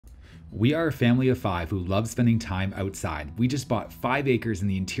We are a family of 5 who love spending time outside. We just bought 5 acres in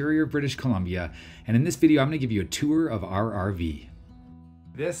the interior of British Columbia, and in this video I'm going to give you a tour of our RV.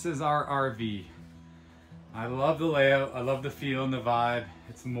 This is our RV. I love the layout, I love the feel and the vibe.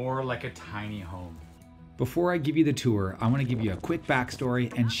 It's more like a tiny home. Before I give you the tour, I want to give you a quick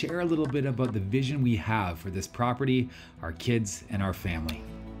backstory and share a little bit about the vision we have for this property, our kids, and our family.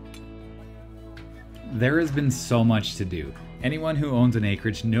 There has been so much to do. Anyone who owns an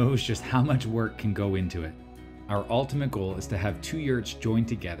acreage knows just how much work can go into it. Our ultimate goal is to have 2 yurts joined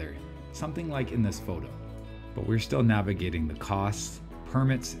together, something like in this photo. But we're still navigating the costs,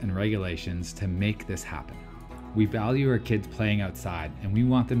 permits, and regulations to make this happen. We value our kids playing outside, and we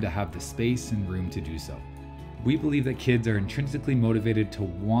want them to have the space and room to do so. We believe that kids are intrinsically motivated to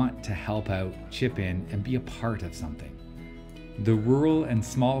want to help out, chip in, and be a part of something. The rural and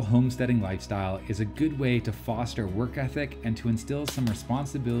small homesteading lifestyle is a good way to foster work ethic and to instill some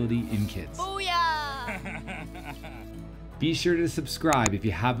responsibility in kids. Booyah! Be sure to subscribe if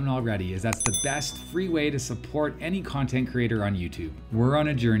you haven't already, as that's the best free way to support any content creator on YouTube. We're on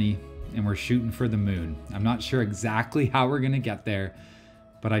a journey and we're shooting for the moon. I'm not sure exactly how we're gonna get there,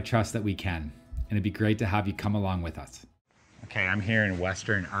 but I trust that we can. And it'd be great to have you come along with us. Okay, I'm here in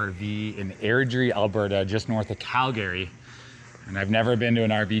Western RV in Airdrie, Alberta, just north of Calgary. And I've never been to an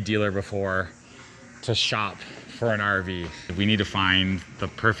RV dealer before to shop for an RV. We need to find the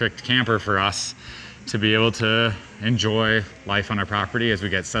perfect camper for us to be able to enjoy life on our property as we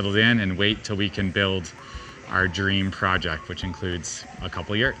get settled in and wait till we can build our dream project, which includes a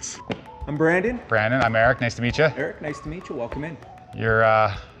couple yurts. I'm Brandon. Brandon, I'm Eric. Nice to meet you. Eric, nice to meet you. Welcome in. You're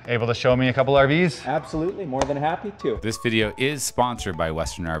able to show me a couple RVs? Absolutely, more than happy to. This video is sponsored by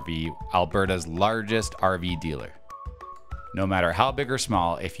Western RV, Alberta's largest RV dealer. No matter how big or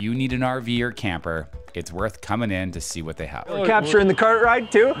small, if you need an RV or camper, it's worth coming in to see what they have. We're capturing the cart ride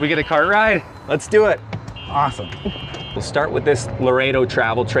too? We get a cart ride? Let's do it. Awesome. We'll start with this Laredo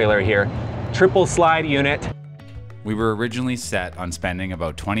travel trailer here. Triple slide unit. We were originally set on spending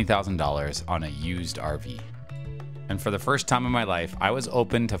about $20,000 on a used RV. And for the first time in my life, I was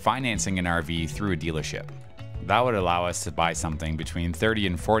open to financing an RV through a dealership. That would allow us to buy something between 30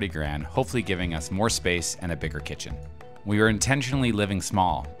 and 40 grand, hopefully giving us more space and a bigger kitchen. We were intentionally living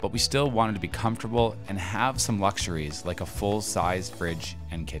small, but we still wanted to be comfortable and have some luxuries like a full-size fridge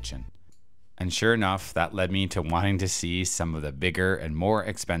and kitchen. And sure enough, that led me to wanting to see some of the bigger and more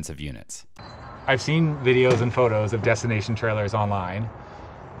expensive units. I've seen videos and photos of destination trailers online.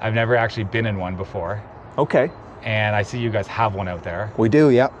 I've never actually been in one before. Okay. And I see you guys have one out there. We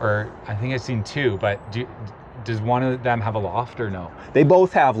do, yeah. Or I think I've seen 2, but does one of them have a loft or no? They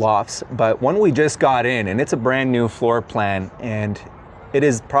both have lofts, but one we just got in, and it's a brand new floor plan, and it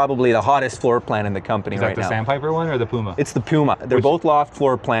is probably the hottest floor plan in the company right now. Is that the Sandpiper one or the Puma? It's the Puma. They're both loft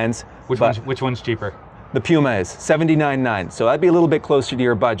floor plans. Which one's cheaper? The Puma is $79,900, so that'd be a little bit closer to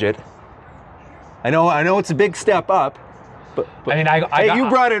your budget. I know it's a big step up, but I mean, hey, you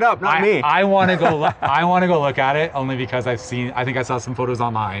brought it up, not me. I want to go. I want to go look at it only because I think I saw some photos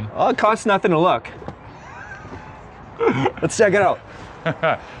online. Well, it costs nothing to look. Let's check it out.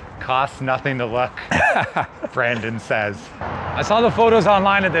 Costs nothing to look, Brandon says. I saw the photos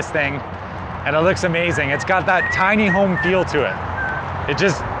online of this thing and it looks amazing. It's got that tiny home feel to it.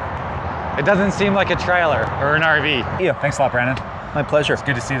 It doesn't seem like a trailer or an RV. Yeah. Thanks a lot, Brandon. My pleasure. It's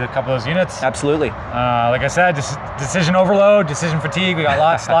good to see a couple of those units. Absolutely. Like I said, decision overload, decision fatigue. We got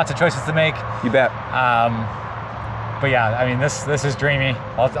lots of choices to make. You bet. But yeah, I mean, this is dreamy.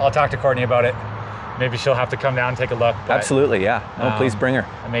 I'll talk to Courtney about it. Maybe she'll have to come down and take a look. But, absolutely, yeah. No, please bring her.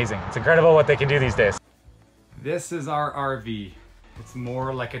 Amazing. It's incredible what they can do these days. This is our RV. It's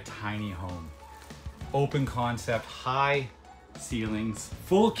more like a tiny home. Open concept, high ceilings,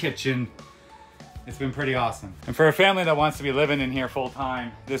 full kitchen. It's been pretty awesome. And for a family that wants to be living in here full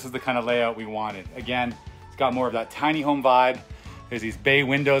time, this is the kind of layout we wanted. Again, it's got more of that tiny home vibe. There's these bay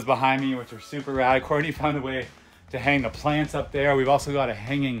windows behind me, which are super rad. Courtney found a way to hang the plants up there. We've also got a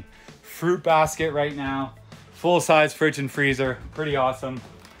hanging fruit basket right now. Full-size fridge and freezer, pretty awesome.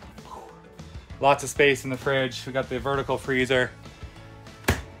 Lots of space in the fridge. We got the vertical freezer.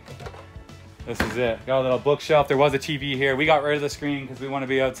 This is it. Got a little bookshelf. There was a TV here. We got rid of the screen because we want to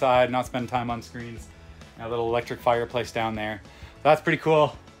be outside, not spend time on screens. Got a little electric fireplace down there. So that's pretty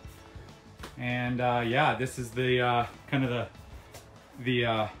cool. And yeah, this is the kind of the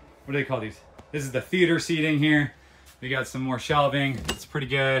what do they call these? This is the theater seating here. We got some more shelving. It's pretty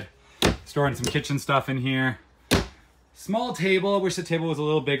good. Storing some kitchen stuff in here. Small table. I wish the table was a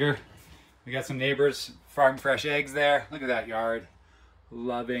little bigger. We got some neighbors farming fresh eggs there. Look at that yard.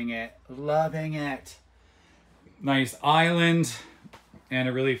 Loving it. Loving it. Nice island. and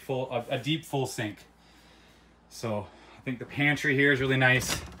a really a deep full sink. So I think the pantry here is really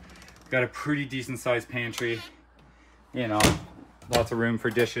nice. Got a pretty decent sized pantry, you know, lots of room for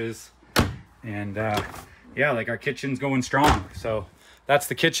dishes. And yeah, like our kitchen's going strong. So that's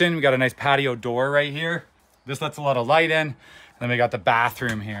the kitchen. We got a nice patio door right here. This lets a lot of light in. And then we got the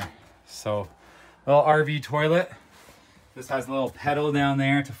bathroom here. So little RV toilet. This has a little pedal down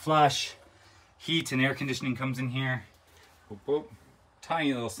there to flush. Heat and air conditioning comes in here. Boop, boop.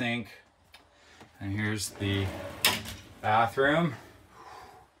 Tiny little sink. And here's the bathroom.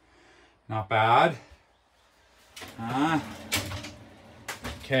 Not bad.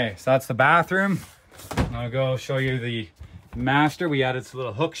 Okay, so that's the bathroom. I'll go show you the master. We added some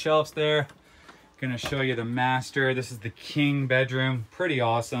little hook shelves there. Gonna show you the master. This is the king bedroom. Pretty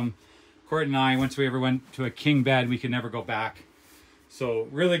awesome. Court and I, once we ever went to a king bed, we could never go back. So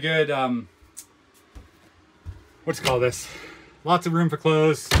really good, what's it called this? Lots of room for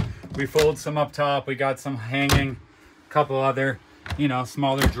clothes. We fold some up top. We got some hanging, a couple other, you know,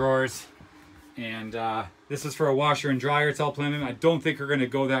 smaller drawers. And this is for a washer and dryer. It's all planned in. I don't think we're gonna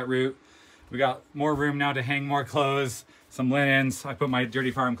go that route. We got more room now to hang more clothes, some linens. I put my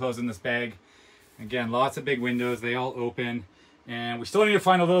Dirty Farm clothes in this bag. Again, lots of big windows. They all open. And we still need to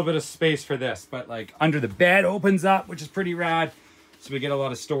find a little bit of space for this, but like under the bed opens up, which is pretty rad. So we get a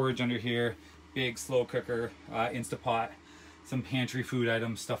lot of storage under here. Big slow cooker, Instapot, some pantry food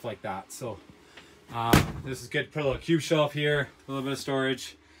items, stuff like that. So this is good. Put a little cube shelf here, a little bit of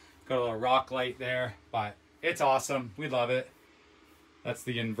storage. Got a little rock light there, but it's awesome. We love it. That's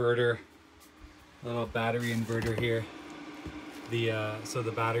the inverter, a little battery inverter here. So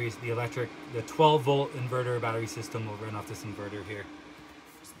the batteries, the 12 volt inverter battery system will run off this inverter here.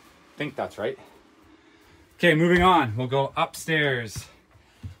 I think that's right. Okay, moving on. We'll go upstairs.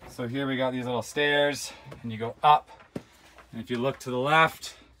 So here we got these little stairs and you go up. And if you look to the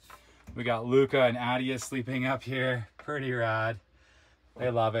left, we got Luca and Adia sleeping up here. Pretty rad.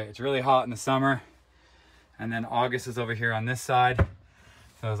 They love it. It's really hot in the summer. And then August is over here on this side.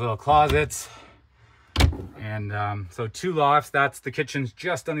 Those little closets. And so 2 lofts. That's the kitchen's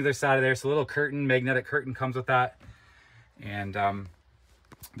just on the other side of there. So a little curtain, magnetic curtain comes with that. And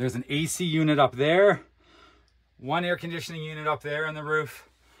there's an AC unit up there. 1 air conditioning unit up there on the roof.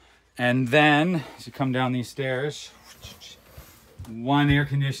 And then as you come down these stairs, 1 air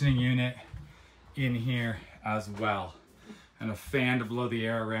conditioning unit in here as well. And a fan to blow the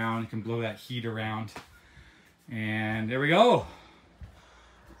air around. You can blow that heat around. And there we go.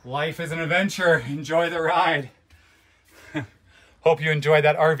 Life is an adventure. Enjoy the ride. Hope you enjoyed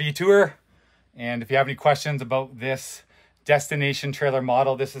that RV tour. And if you have any questions about this destination trailer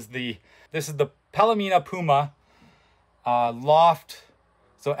model, this is the Palomino Puma loft.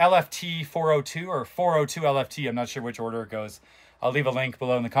 So LFT 402 or 402 LFT. I'm not sure which order it goes. I'll leave a link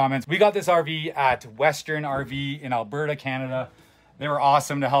below in the comments. We got this RV at Western RV in Alberta, Canada. They were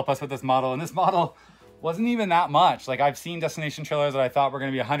awesome to help us with this model. And this model wasn't even that much. Like I've seen destination trailers that I thought were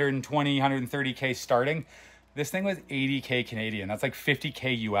gonna be 120, 130K starting. This thing was 80K Canadian. That's like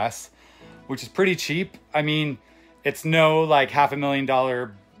 50K US, which is pretty cheap. I mean, it's no like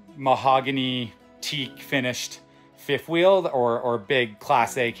 $500,000 mahogany teak finished fifth wheel or big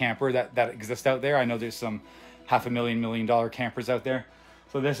class A camper that exists out there. I know there's some $500,000, $1 million campers out there.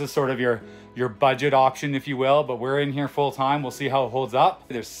 So this is sort of your budget option, if you will, but we're in here full time. We'll see how it holds up.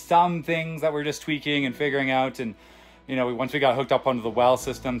 There's some things that we're just tweaking and figuring out. And you know, once we got hooked up onto the well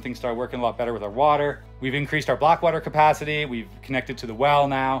system, things started working a lot better with our water. We've increased our black water capacity. We've connected to the well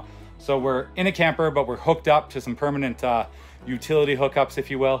now. So we're in a camper, but we're hooked up to some permanent utility hookups, if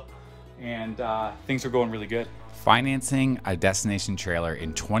you will. And things are going really good. Financing a destination trailer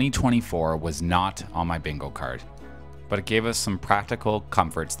in 2024 was not on my bingo card, but it gave us some practical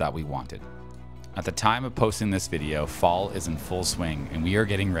comforts that we wanted. At the time of posting this video, fall is in full swing and we are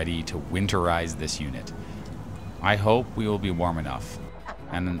getting ready to winterize this unit. I hope we will be warm enough,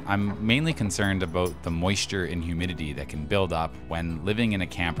 and I'm mainly concerned about the moisture and humidity that can build up when living in a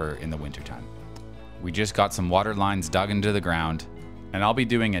camper in the wintertime. We just got some water lines dug into the ground, and I'll be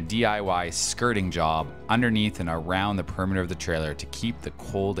doing a DIY skirting job underneath and around the perimeter of the trailer to keep the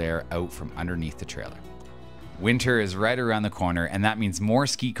cold air out from underneath the trailer. Winter is right around the corner, and that means more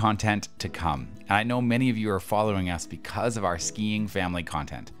ski content to come. And I know many of you are following us because of our skiing family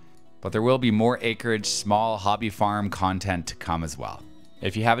content, but there will be more acreage, small hobby farm content to come as well.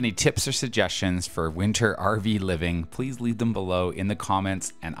 If you have any tips or suggestions for winter RV living, please leave them below in the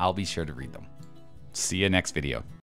comments and I'll be sure to read them. See you next video.